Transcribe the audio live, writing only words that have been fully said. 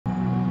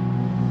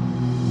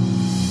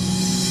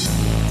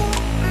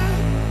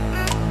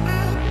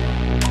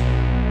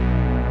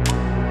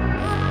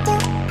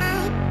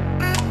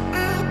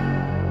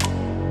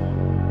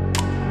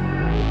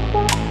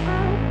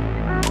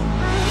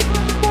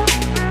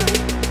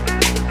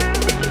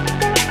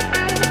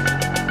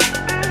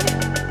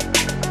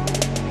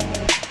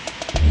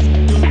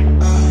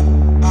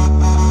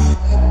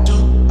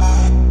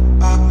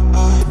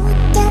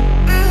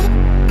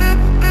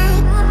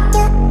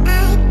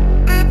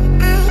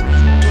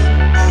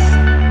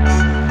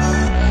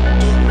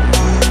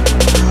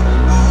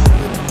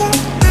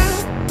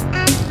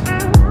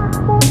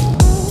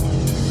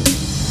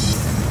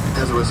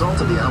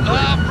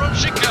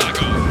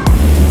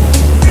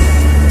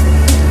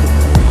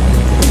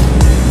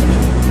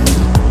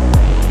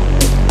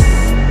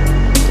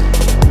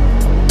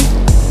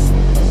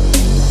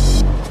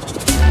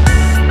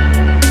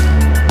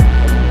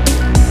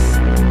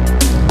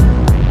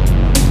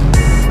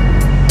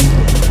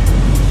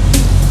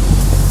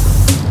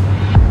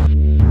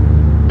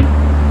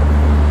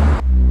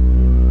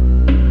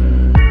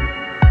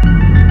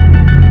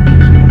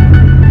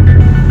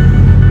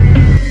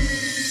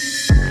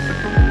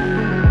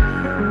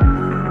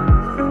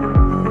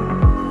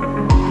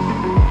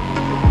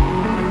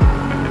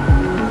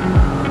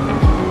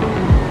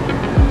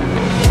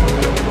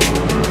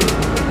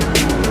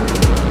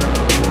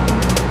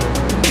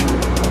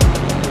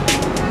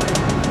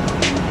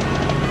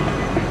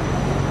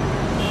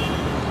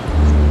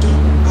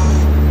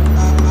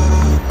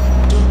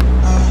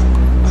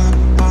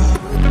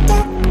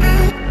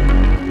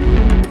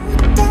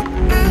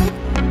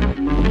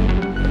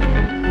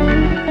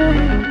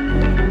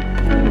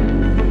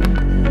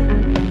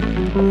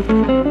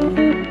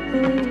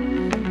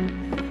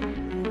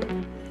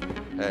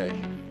Hey.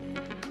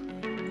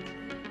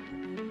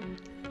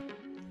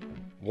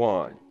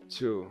 1,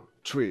 2,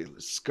 3,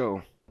 let's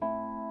go.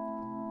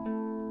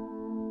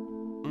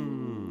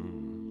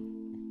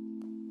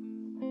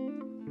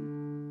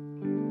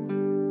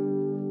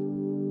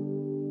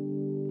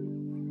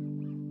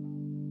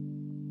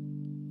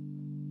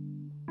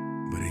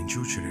 Birinchi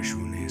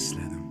uchrashuvni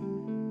esladim.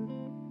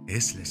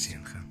 Esla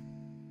sen ham.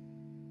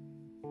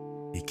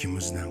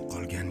 Ikkimizdan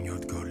qolgan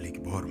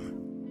yodgorlik bormi?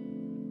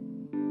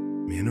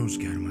 Men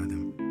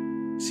o'zgarmadim.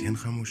 Sen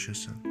ham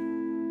o'shasan.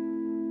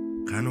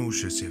 Qani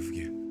o'sha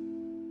sevgi?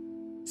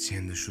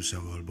 Senda shu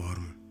savol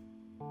bormi?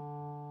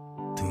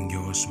 Tungi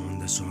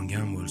osmonda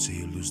so'ngan bo'lsa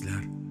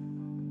yulduzlar,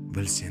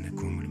 bil seni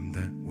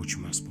ko'nglimda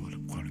o'chmas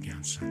bo'lib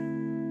qolgansan.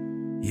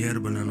 Yer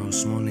bilan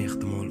osmon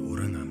ehtimol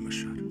o'rin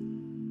almashar.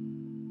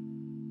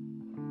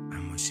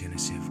 Ammo seni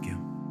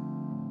sevgim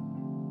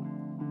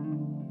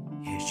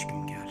hech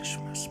kimga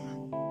alishmasman.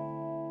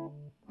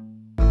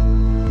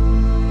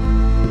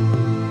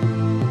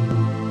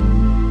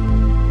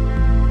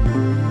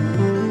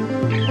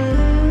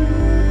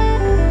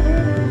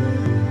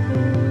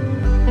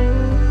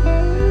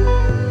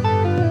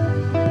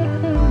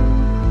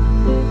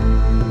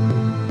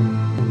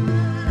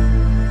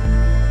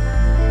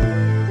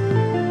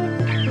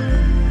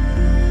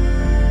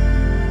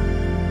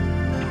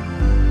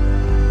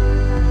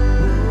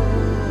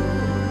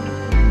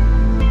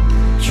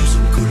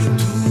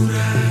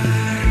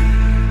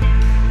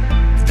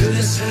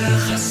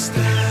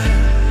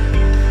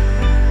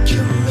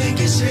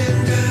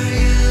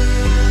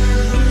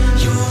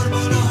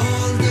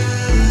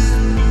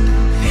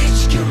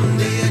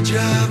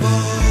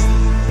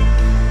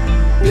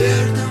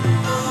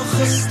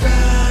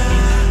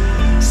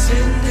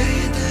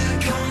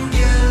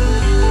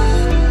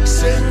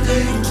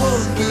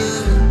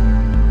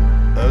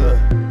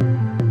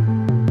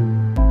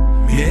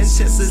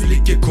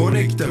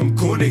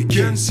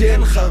 Ko'nikkan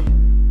sen ham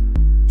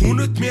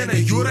unut meni,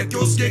 yurak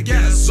o'zgaga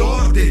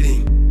zor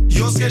deding.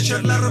 Yozgan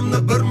she'rlarimni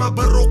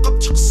birma-bir o'qib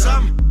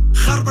chiqsam,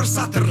 har bir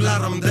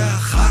satrlarimda,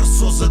 har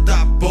so'zida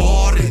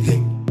bor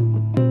eding.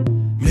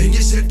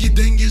 Menga sevgi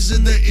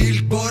dengizini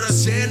ilk bora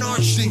sen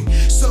ochding,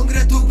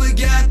 so'ngra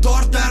tubiga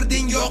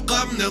tortarding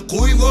yoqamni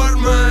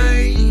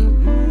qo'yvormay.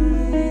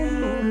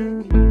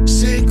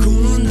 Sen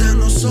ko'ndan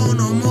oson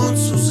omon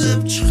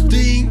suzib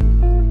chiqding,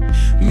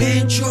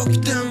 men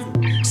cho'kdim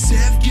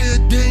sevgi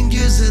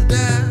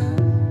dengizida,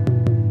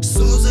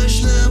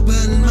 so'zishni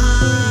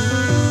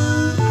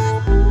bilmay.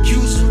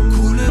 Yuzim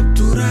kulib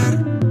turar,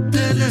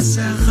 dil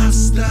esa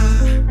xasta.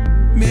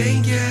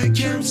 Menga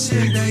kim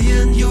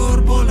sendayin yor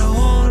bo'la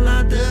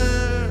oladi?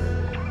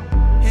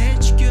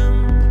 Hech kim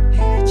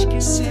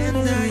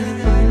sendayin.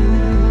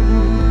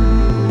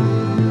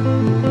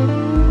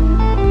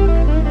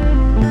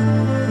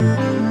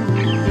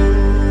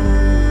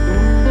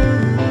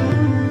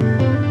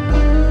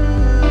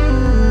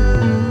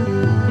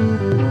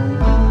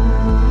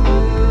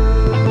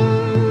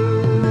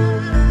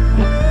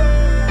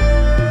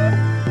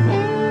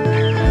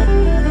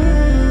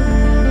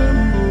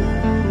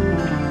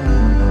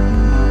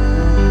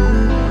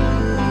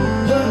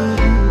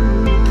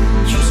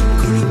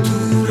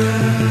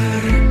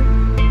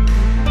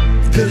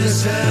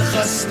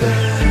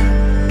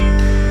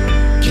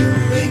 Kim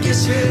menga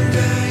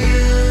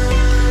sendayin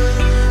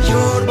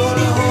yor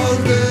bo'la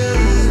oldi?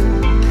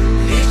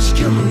 Hech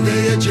kimda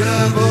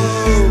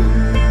javob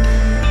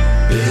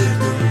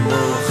berdim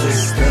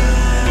ohista.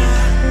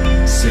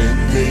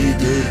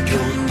 Sendaydi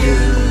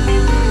ko'ngil,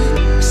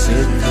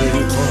 senda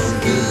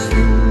yo'qoldi.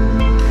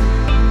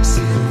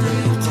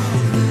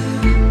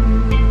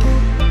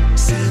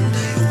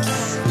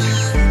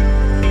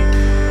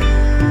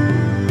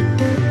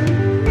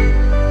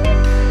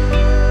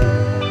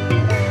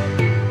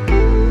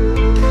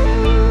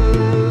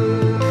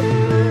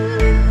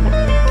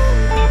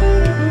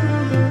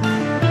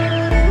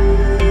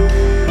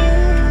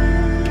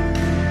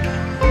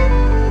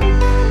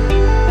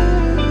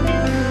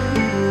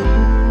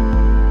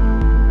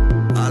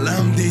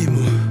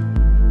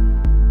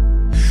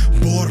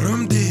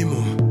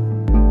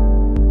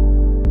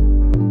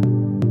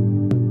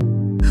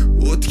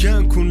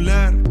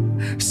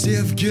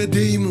 Sevgi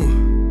deymi?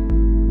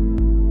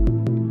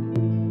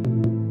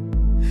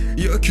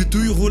 Yoki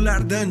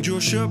tuyg'ulardan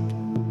jo'shib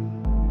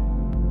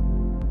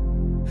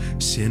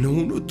seni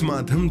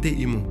unutmadim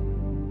deymi?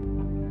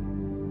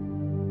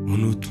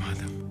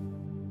 Unutmadim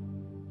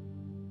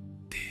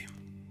deymi?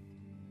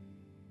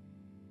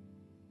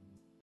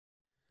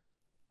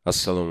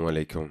 Assalomu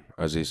alaykum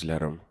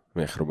azizlarim,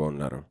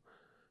 mehribonlarim.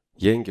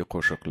 Yangi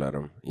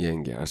qo'shiqlarim,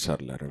 yangi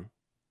asarlarim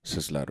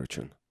sizlar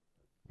uchun.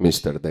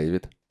 Mr.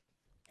 David,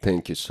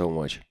 thank you so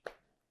much.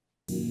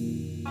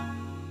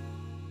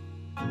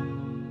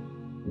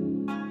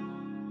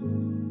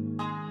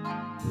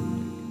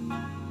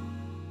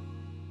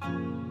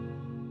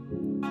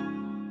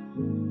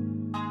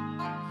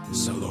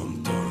 Salom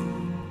tong,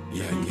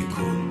 yangi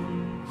kun.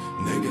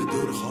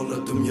 Negadir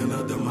holatim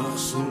yanada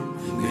mahzun.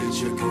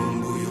 Necha kun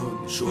buyon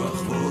shu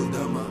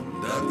ahvoldaman.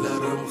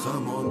 Dardlarim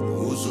hamon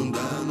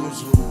uzundan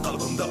uzun.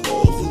 Qalbim unda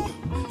og'u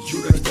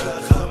yurakda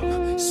ham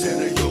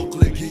seni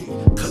yo'qliging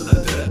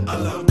qiladi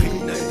alam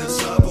qiynaydi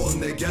sabon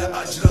nega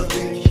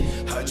ajraldik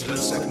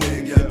ajralsak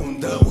nega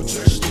unda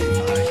uchrashdik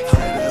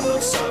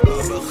hayronlik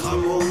sababi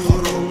hamon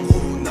qorong'u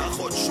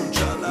nahot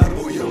shunchalar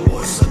o'yin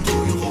bo'lsa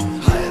tuyg'u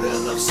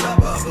hayronlik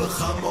sababi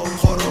hamon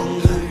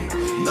qorong'u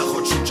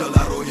nahot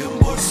shunchalar o'yin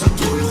bo'lsa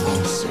tuyg'u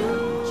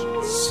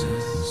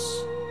siz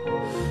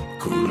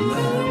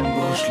kunlarim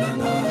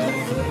boshlanadi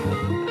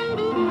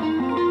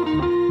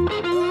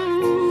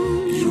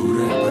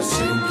yurak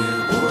senga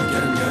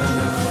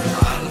o'rganganlar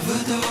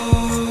alvido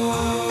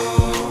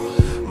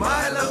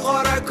mayli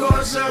qora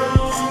ko'zim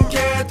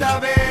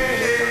ketaver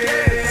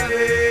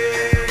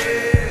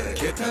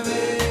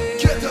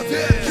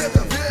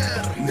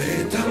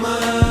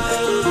netaman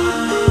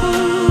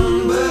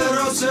bir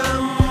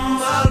o'zim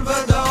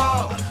alvido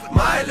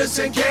mayli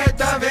sen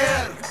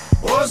ketaver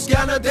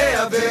o'zgani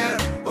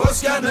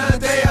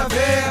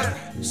deyaver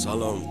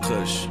salom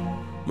qish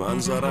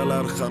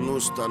manzaralar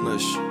hanuz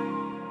tanish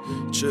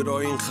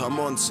chiroying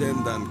hamon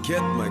sendan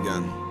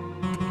ketmagan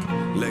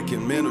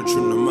lekin men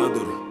uchun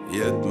nimadir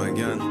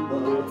yetmagan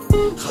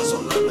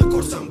xazonlarni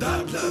ko'rsam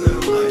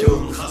dardlarim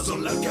ayon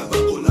xazonlar kabi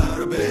ular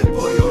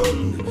bepoyon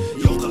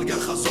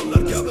yo'qolgan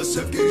xazonlar kabi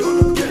sevgi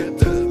yonib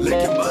ketdi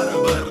lekin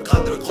baribir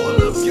qadri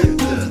qolib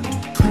ketdi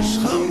qish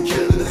ham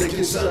keldi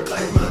lekin sen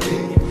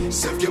qaytmading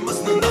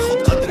sevgimizni nahot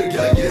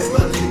qadriga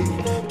yetmading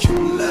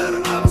kimlar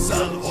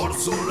afzal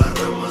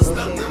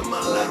orzularimizdan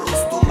nimalar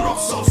ustunroq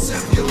sof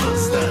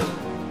sevgimizdan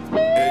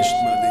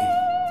eshitmading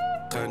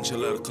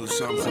qanchalar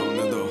qilsam ham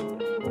nido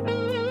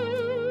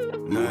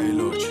na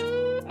iloj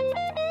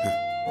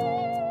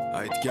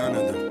aytgan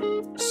edim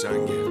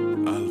senga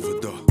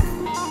alvido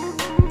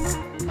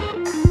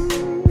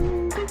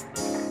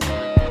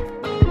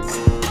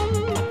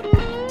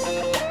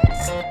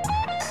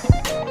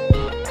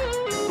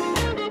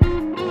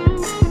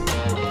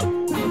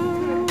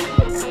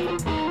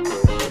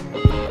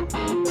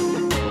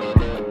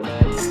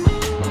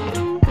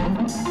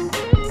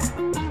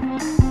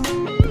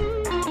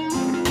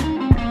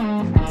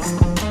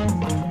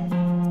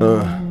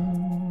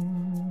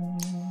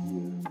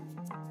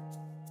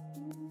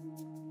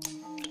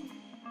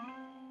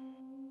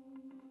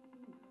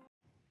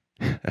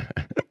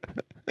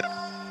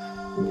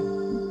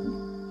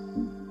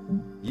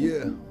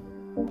Yeah.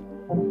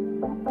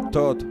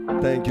 Todd,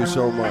 thank you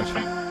so much.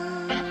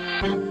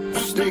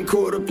 Tushding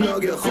ko'rib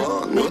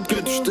nogahon o'tga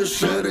tushdi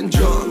shirin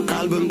jon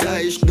qalbimda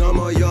ishq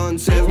namoyon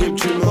sevgim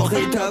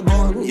chimoqi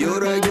tabon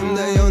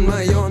yuragimda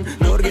yonma-yon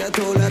nurga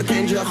to'lar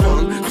keng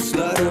jahon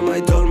hislarim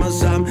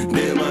aytolmasam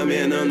dema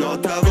meni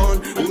notavon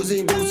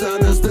o'zing bo'lsan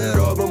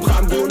iztirobim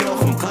ham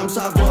gunohim ham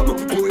savobim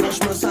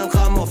quyoshmisan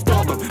ham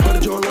oftobim bir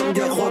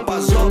jonimga xo'p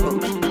azobim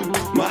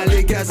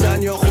malikasan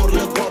yo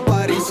xo'rliq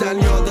qoparisan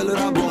yo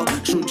dilrabo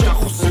shuncha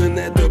husn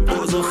etib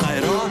o'zi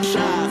hayron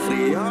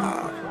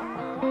Shaxriyor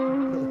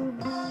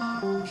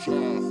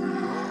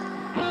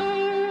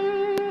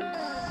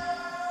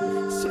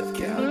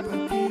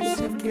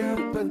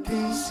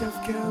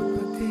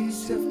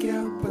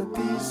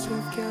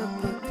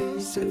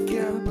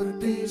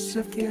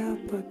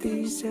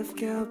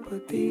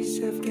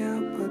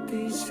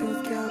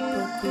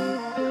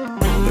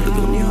bir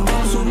dunyo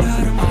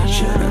orzularim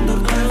shirindir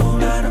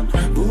qayg'ularim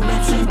bu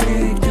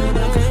nafsdek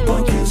tiniq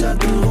pokiza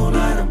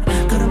tuyg'ularim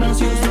qirmiz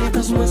yuzli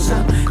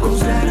qizmisan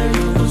ko'zlari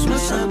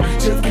yulduzmisan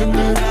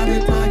sevgimni rad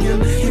etmagin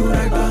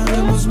yurak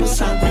bag'rim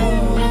o'zmisan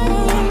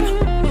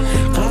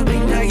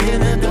qalbingdagi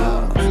nido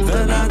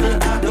qiladi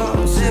ado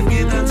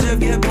sevgidan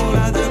sevgi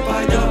bo'ladi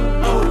paydo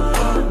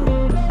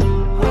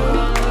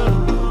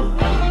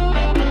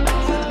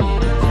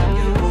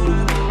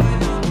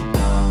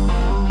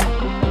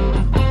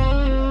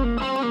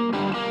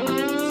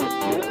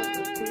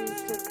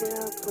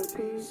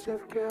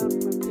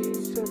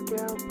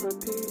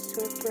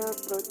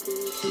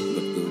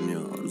bir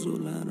dunyo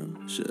orzularim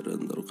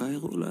shirindir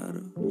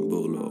qayg'ularim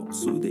bo'loq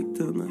suvdek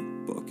tiniq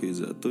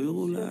pokiza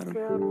tuyg'ularim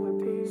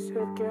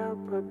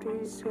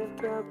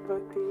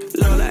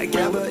lola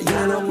kabi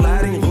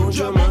yanoqlaring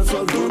g'uncha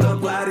misol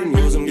dudoqlaring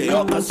o'zimga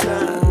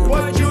yoqasan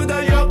voy juda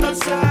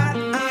yoqasan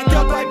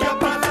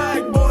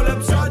kapalak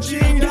bo'lib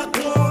sochingda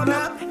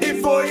qo'nab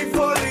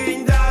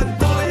iforingdan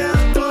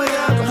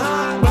toyam ha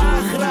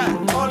Bakhrom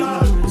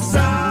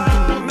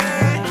olasan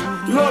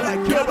lola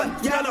kabi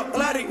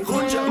yanoqlaring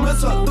g'uncha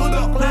misol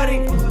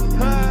dudoqlaring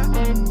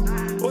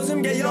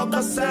o'zimga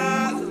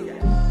yoqasan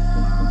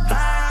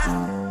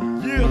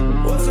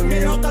o'zimga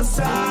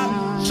yoqasan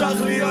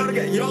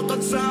Shaxriyorga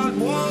yoqasan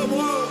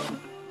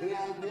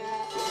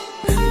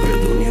bir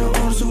dunyo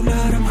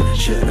orzularim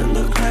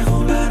shirindir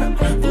qayg'ularim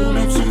bu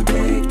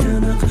nafsdek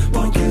tiniq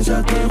pokiza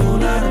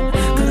tuyg'ularim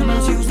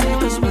qirmiz yuzli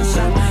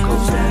qizmisan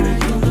ko'zlari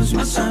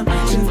yulduzmisan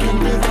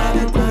sevgimni rad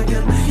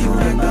etmagin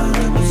yurak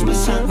bag'rim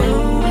o'zmisan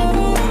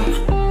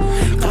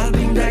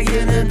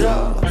qalbingdagi nido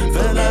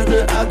qiladi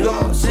ado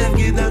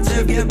sevgidan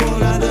sevgi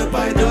bo'ladi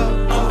paydo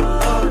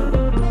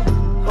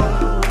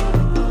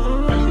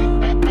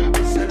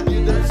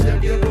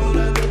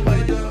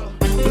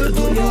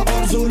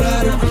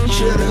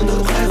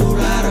shirindir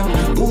qayg'ularim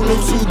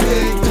Bo'lib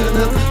suvdek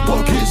tinib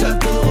pokiza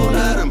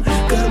tuyg'ularim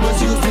Qirmiz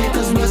yuzli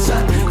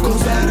qizmisan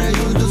ko'zlari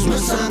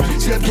yulduzmisan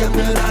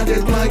Sevgimni rad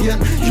etmagin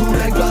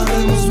yurak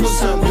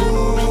bag'rimizmisan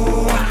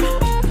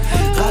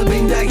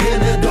Qalbingdagi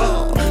nido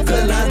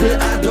qiladi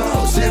ado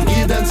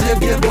Sevgidan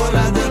sevgi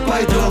bo'ladi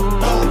paydo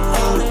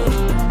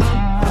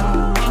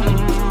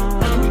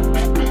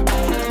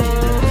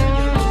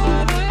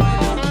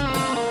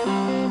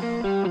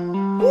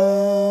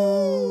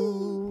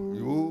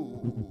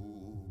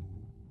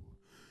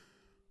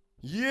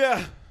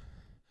Yeah,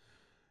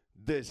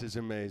 this is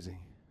amazing.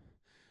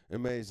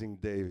 Amazing,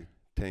 David.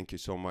 Thank you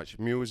so much.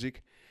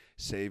 Music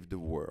saved the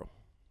world.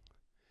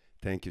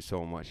 Thank you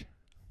so much.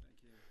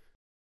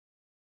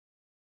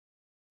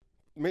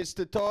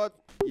 Mr. Todd,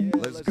 yeah,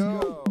 let's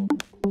go.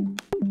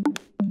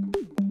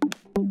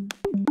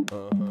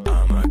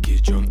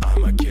 Amaki jon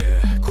amaki,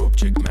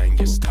 ko'pchilik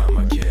mangiz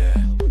tamaki.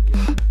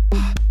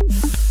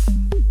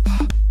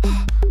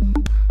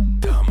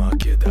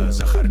 Tamakida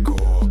zahar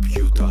ko'p,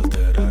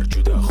 yutaltirar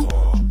juda xo'p.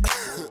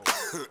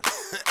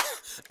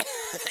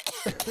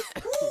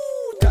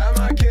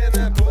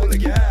 Tamakini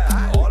puliga,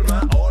 olma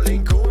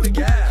oling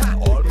ko'liga,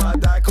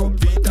 olmada ko'p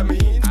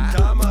vitamin,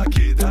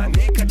 tamakida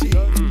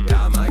nikotin.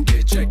 Tamaki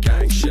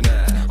chekkan kishini,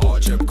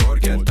 ochib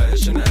ko'rgan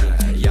tishini,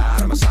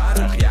 yarmi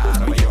sariq,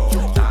 yarmi yo'q.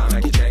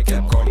 Tamaki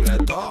chekib ko'ngli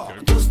to'q.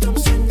 Do'stim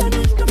sendan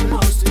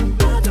iltimos,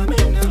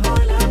 odamingni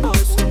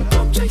o'ylabos,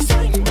 ko'p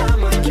cheksang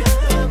tamaki,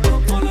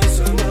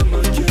 bo'lasan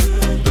amaki.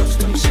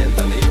 Do'stim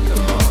sendan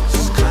iltimos,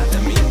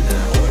 qadamingni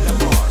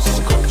o'ylabos,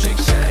 ko'p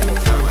cheksang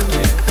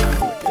tamaki,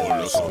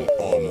 bo'lasan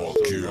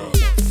amaki.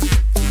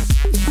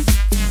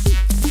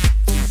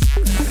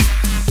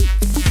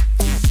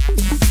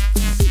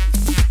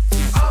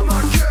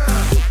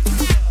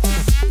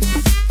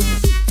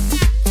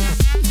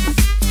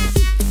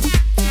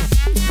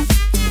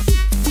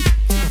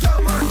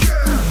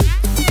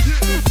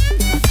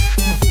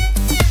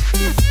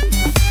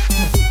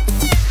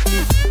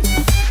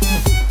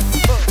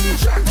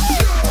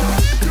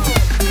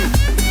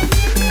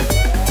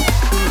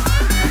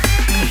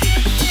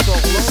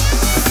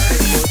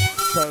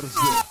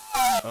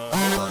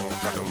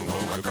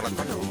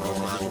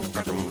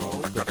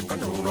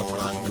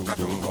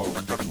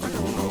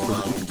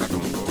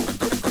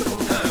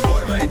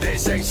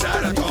 Desang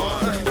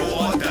saraton, bu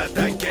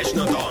odatdan kech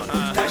nodon.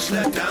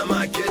 Tashla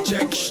tamaki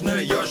chekishni,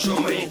 yosh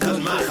umring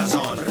qilma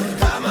xazon.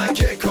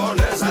 Tamaki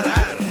koni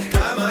zarar,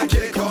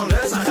 tamaki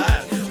koni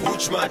zahar.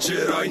 Uchma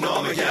chiroy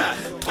nomiga,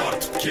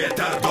 tortib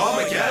ketar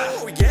domiga.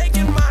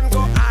 Yegin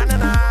mango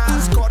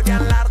ananas,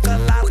 ko'rganlar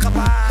qilar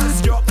qafas.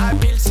 Yo'q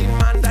apelsin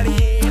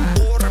mandarin,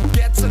 urib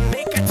ketsin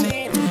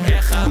nikotin.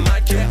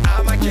 Amaki,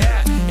 amaki,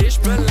 ish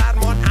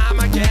bilarmon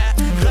amaki,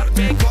 g'ir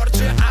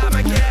bekorchi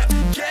amaki.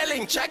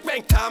 Keling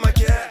chakmang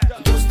tamaki.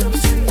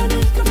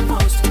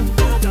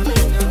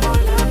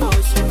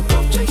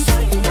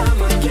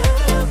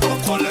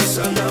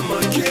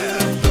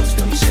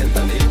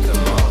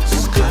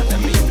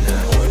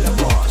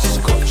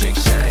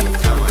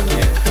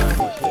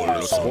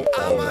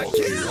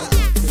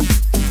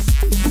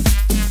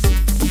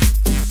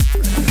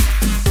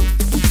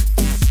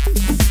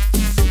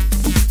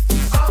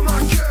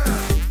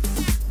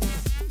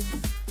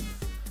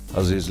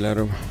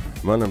 Azizlarim,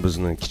 mana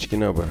bizning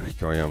kichkina bir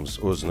hikoyamiz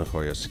o'z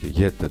nihoyasiga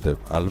yetdi deb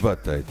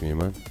albatta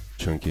aytmayman,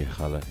 chunki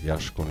hali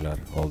yaxshi kunlar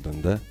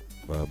oldinda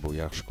va bu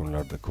yaxshi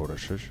kunlarda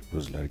ko'rishish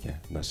bizlarga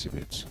nasib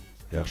etsin.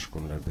 Yaxshi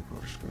kunlarda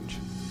ko'rishguncha.